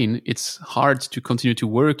brain. It's hard to continue to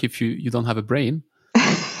work if you don't have a brain.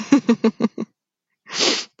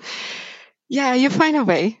 Yeah, you find a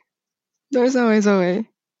way. There's always a way.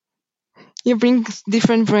 You bring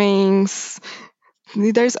different brains.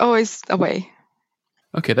 There's always a way.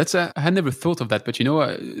 Okay, I had never thought of that, but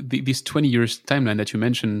this 20 years timeline that you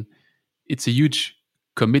mentioned, it's a huge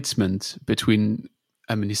commitment between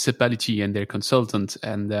a municipality and their consultant,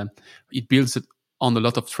 and it builds on a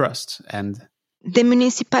lot of trust. And the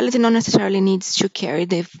municipality not necessarily needs to carry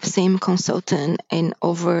the same consultant and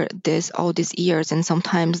over all these years. And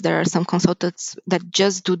sometimes there are some consultants that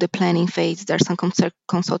just do the planning phase. There are some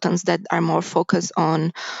consultants that are more focused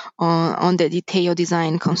on the detail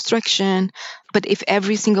design construction. But if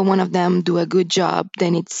every single one of them do a good job,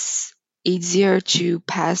 then it's easier to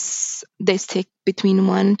pass the stick between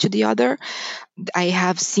one to the other. I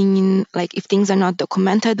have seen, like, if things are not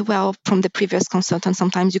documented well from the previous consultant,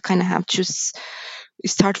 sometimes you kind of have to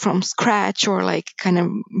start from scratch or like kind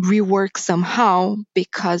of rework somehow,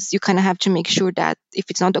 because you kind of have to make sure that if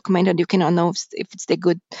it's not documented, you cannot know if it's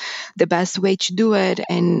the best way to do it.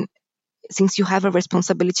 And since you have a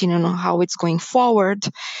responsibility to know how it's going forward,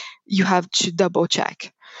 you have to double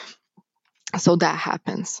check. So that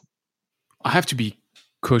happens. I have to be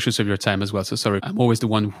cautious of your time as well. So sorry, I'm always the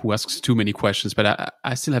one who asks too many questions, but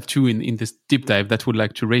I still have two in this deep dive that I would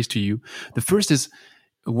like to raise to you. The first is,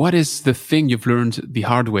 what is the thing you've learned the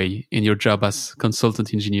hard way in your job as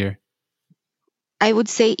consultant engineer? I would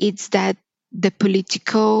say it's that the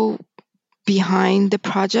political behind the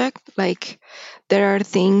project, like there are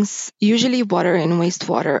things, usually water and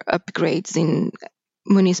wastewater upgrades in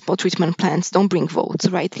municipal treatment plants don't bring votes,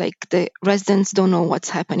 right? Like the residents don't know what's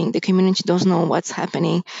happening. The community doesn't know what's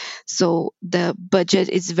happening. So the budget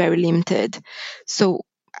is very limited. So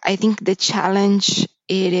I think the challenge,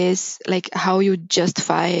 it is like how you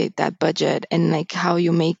justify that budget and like how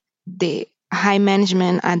you make the high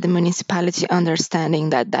management at the municipality understanding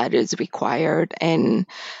that is required and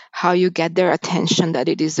how you get their attention that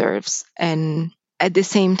it deserves. And at the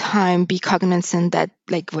same time, be cognizant that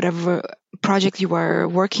like whatever project you are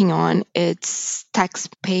working on, it's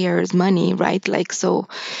taxpayers' money, right? Like, so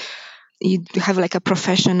you have like a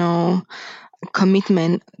professional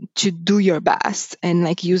commitment to do your best and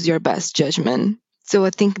like use your best judgment. So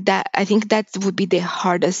I think that would be the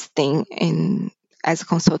hardest thing as a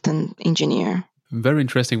consultant engineer. Very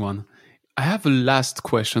interesting one. I have a last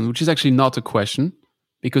question, which is actually not a question,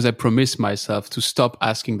 because I promised myself to stop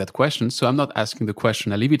asking that question. So I'm not asking the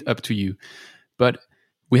question. I leave it up to you. But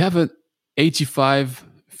we have a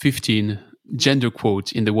 85-15 gender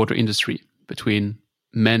quote in the water industry between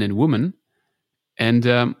men and women. And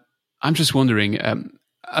I'm just wondering,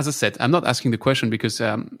 as I said, I'm not asking the question because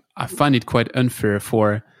I find it quite unfair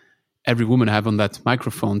for every woman I have on that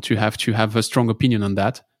microphone to have a strong opinion on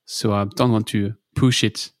that. So I don't want to push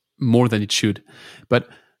it more than it should. But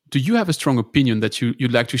do you have a strong opinion that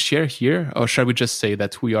you'd like to share here? Or shall we just say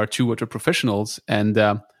that we are two water professionals and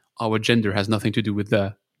our gender has nothing to do with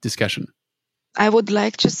the discussion? I would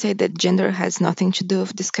like to say that gender has nothing to do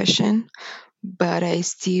with discussion, but I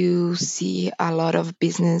still see a lot of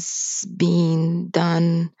business being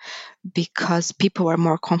done because people are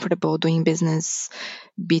more comfortable doing business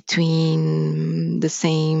between the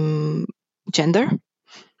same gender.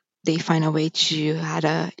 They find a way to have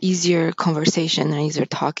a easier conversation, an easier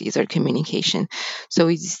talk, easier communication. So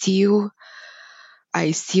I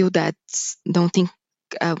still don't think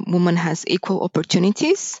a woman has equal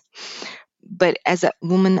opportunities. But as a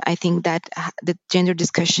woman, I think that the gender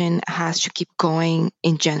discussion has to keep going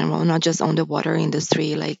in general, not just on the water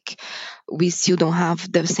industry. Like, we still don't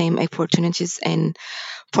have the same opportunities. And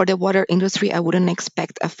for the water industry, I wouldn't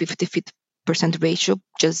expect a 50% ratio,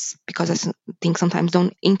 just because I think sometimes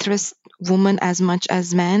don't interest women as much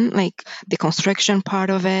as men, like the construction part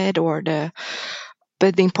of it,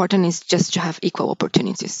 but the important is just to have equal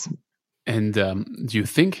opportunities. And do you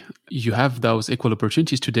think you have those equal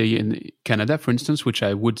opportunities today in Canada, for instance, which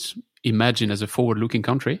I would imagine as a forward-looking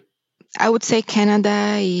country? I would say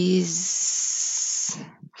Canada is...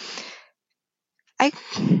 I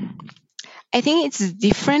think it's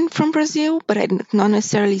different from Brazil, but I'd not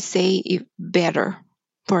necessarily say it better.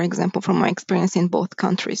 For example, from my experience in both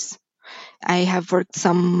countries. I have worked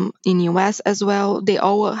some in US as well. They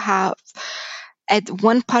all have, at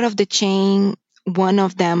one part of the chain, one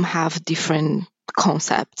of them have different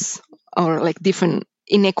concepts or like different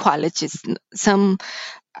inequalities. Some,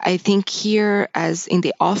 I think here, as in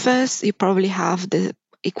the office, you probably have the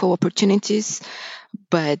equal opportunities,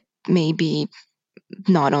 but maybe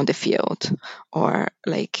not on the field. Or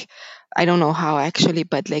like, I don't know how actually,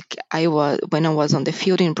 but like when I was on the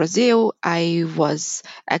field in Brazil, I was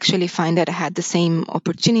actually find that I had the same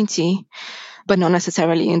opportunity, but not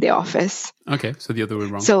necessarily in the office. Okay, so the other way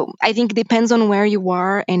around. So I think it depends on where you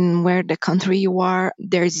are and where the country you are.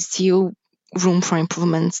 There's still room for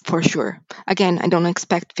improvements for sure. Again, I don't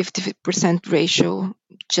expect 50% ratio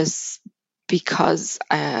just because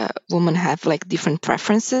women have like different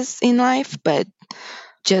preferences in life, but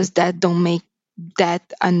just that don't make that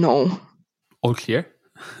a no. All clear.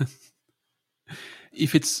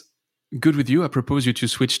 If it's good with you, I propose you to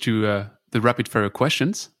switch to the rapid fire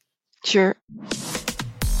questions. Sure.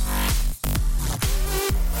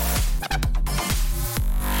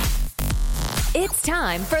 It's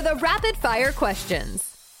time for the rapid fire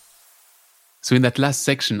questions. So in that last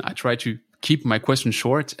section, I try to keep my question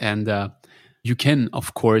short, and you can,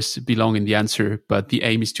 of course, belong in the answer, but the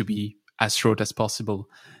aim is to be as short as possible.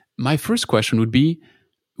 My first question would be,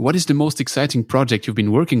 what is the most exciting project you've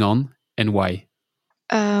been working on and why?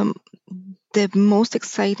 The most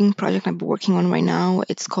exciting project I'm working on right now,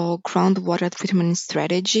 it's called Groundwater Treatment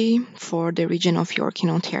Strategy for the region of York in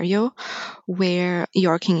Ontario, where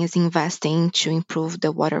Yorking is investing to improve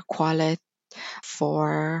the water quality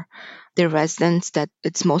for the residents, that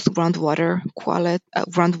it's most groundwater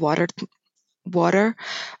water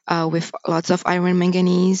with lots of iron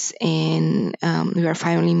manganese, and we are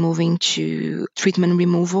finally moving to treatment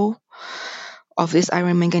removal of this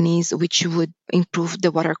iron manganese, which would improve the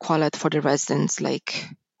water quality for the residents, like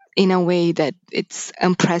in a way that it's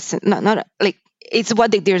unprecedented. Not like it's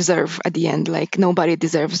what they deserve at the end. Like, nobody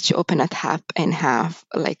deserves to open a tap and have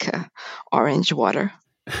like orange water.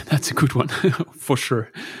 That's a good one for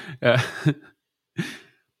sure.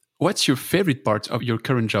 What's your favorite part of your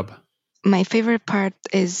current job? My favorite part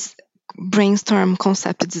is brainstorm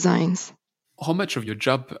concept designs. How much of your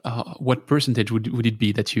job, what percentage would it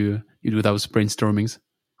be that you do those brainstormings?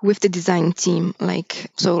 With the design team,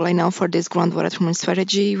 so right now for this groundwater treatment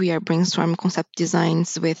strategy, we are brainstorming concept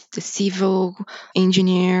designs with the civil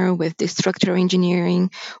engineer, with the structural engineering,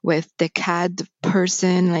 with the CAD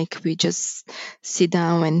person. Like, we just sit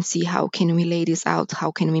down and see how can we lay this out,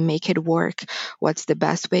 how can we make it work, what's the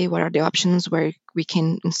best way, what are the options where we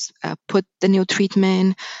can put the new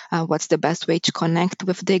treatment, what's the best way to connect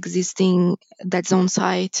with the existing that's on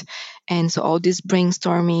site. And so all this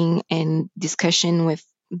brainstorming and discussion with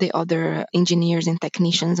the other engineers and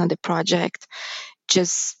technicians on the project,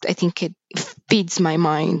 just, I think it feeds my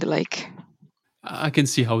mind. Like, I can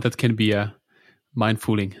see how that can be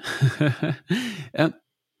mind-fooling.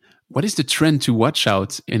 What is the trend to watch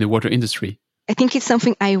out in the water industry? I think it's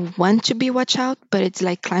something I want to be watch out, but it's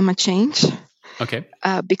like climate change. Okay.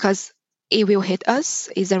 Because it will hit us.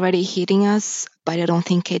 It's already hitting us, but I don't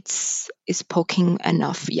think it's poking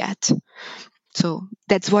enough yet. So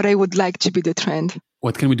that's what I would like to be the trend.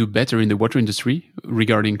 What can we do better in the water industry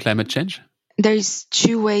regarding climate change? There's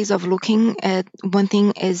two ways of looking at. One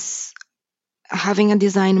thing is having a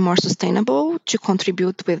design more sustainable to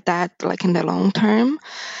contribute with that, like in the long term,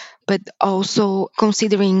 but also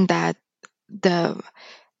considering that the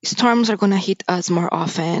storms are going to hit us more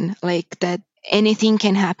often, like that anything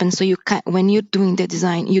can happen. So when you're doing the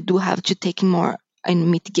design, you do have to take more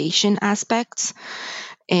in mitigation aspects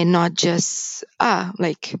and not just,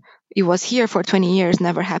 like it was here for 20 years,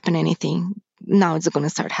 never happened anything. Now it's going to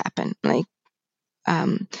start happen. Like,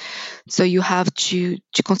 so you have to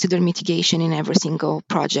consider mitigation in every single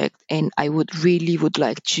project. And I would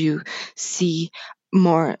like to see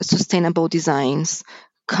more sustainable designs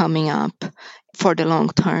coming up for the long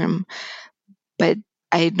term. But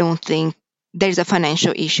I don't think there's a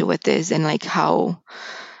financial issue with this, and like how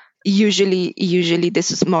usually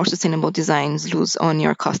this is more sustainable designs lose on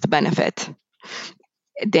your cost benefit.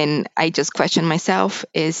 Then I just question myself,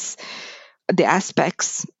 is the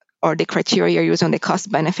aspects or the criteria used on the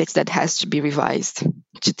cost benefits that has to be revised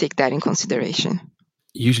to take that in consideration.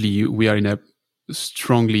 Usually we are in a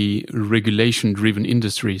strongly regulation-driven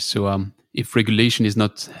industry. So if regulation is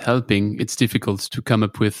not helping, it's difficult to come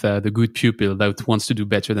up with the good pupil that wants to do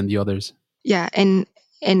better than the others. Yeah, and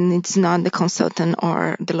it's not the consultant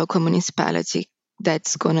or the local municipality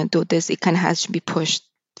that's going to do this. It kind of has to be pushed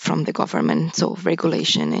from the government. So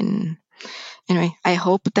regulation. And anyway, I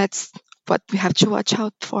hope that's what we have to watch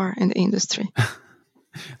out for in the industry.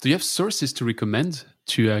 Do you have sources to recommend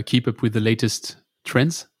to keep up with the latest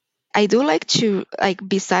trends? I do like to,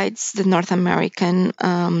 besides the North American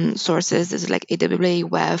sources, there's like AWA,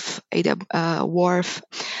 WEF, WRF.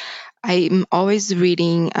 I'm always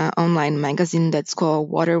reading an online magazine that's called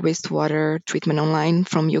Water Wastewater Treatment Online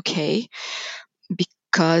from UK,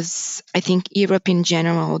 because I think Europe in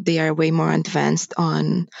general, they are way more advanced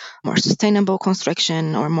on more sustainable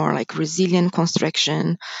construction or more like resilient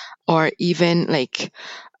construction, or even like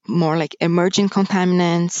more like emerging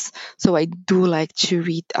contaminants. So I do like to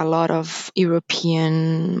read a lot of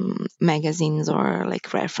European magazines or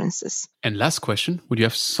like references. And last question, would you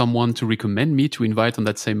have someone to recommend me to invite on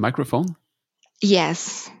that same microphone?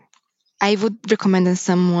 Yes, I would recommend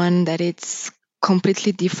someone that it's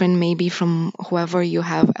completely different maybe from whoever you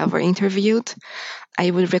have ever interviewed. I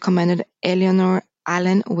would recommend Eleanor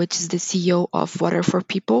Allen, which is the CEO of Water for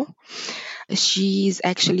People. She's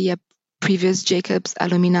actually a previous Jacobs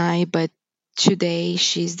alumni, but today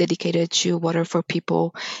she's dedicated to Water for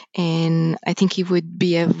People. And I think it would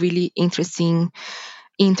be a really interesting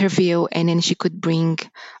interview. And then she could bring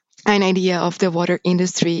an idea of the water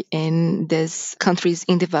industry in these countries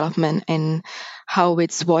in development and how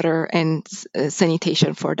it's water and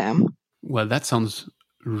sanitation for them. Well, that sounds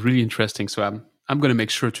really interesting. So I'm going to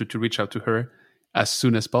make sure to reach out to her as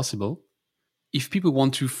soon as possible. If people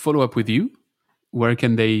want to follow up with you, where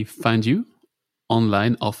can they find you?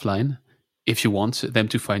 Online, offline, if you want them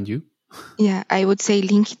to find you? Yeah, I would say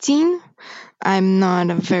LinkedIn. I'm not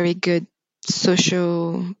a very good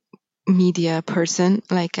social media person.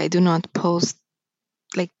 Like I do not post,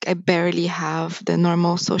 like I barely have the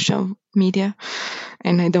normal social media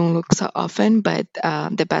and I don't look so often, but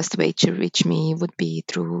the best way to reach me would be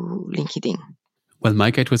through LinkedIn. Well,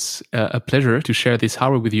 Maika, it was a pleasure to share this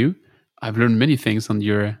hour with you. I've learned many things on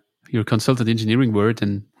your consultant engineering world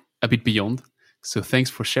and a bit beyond. So thanks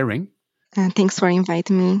for sharing. Thanks for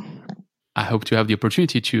inviting me. I hope to have the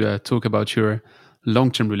opportunity to talk about your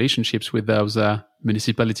long-term relationships with those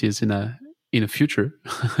municipalities in a future.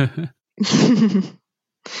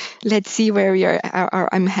 Let's see where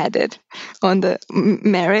I'm headed on the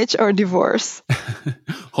marriage or divorce.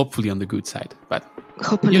 Hopefully on the good side, but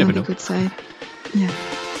hopefully on the good side. Yeah.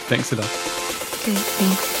 Thanks a lot. Okay,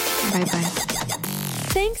 thanks. Bye-bye.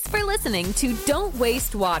 Thanks for listening to Don't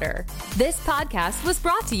Waste Water. This podcast was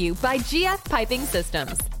brought to you by GF Piping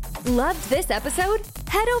Systems. Loved this episode?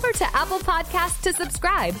 Head over to Apple Podcasts to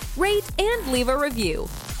subscribe, rate, and leave a review.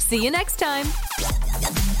 See you next time.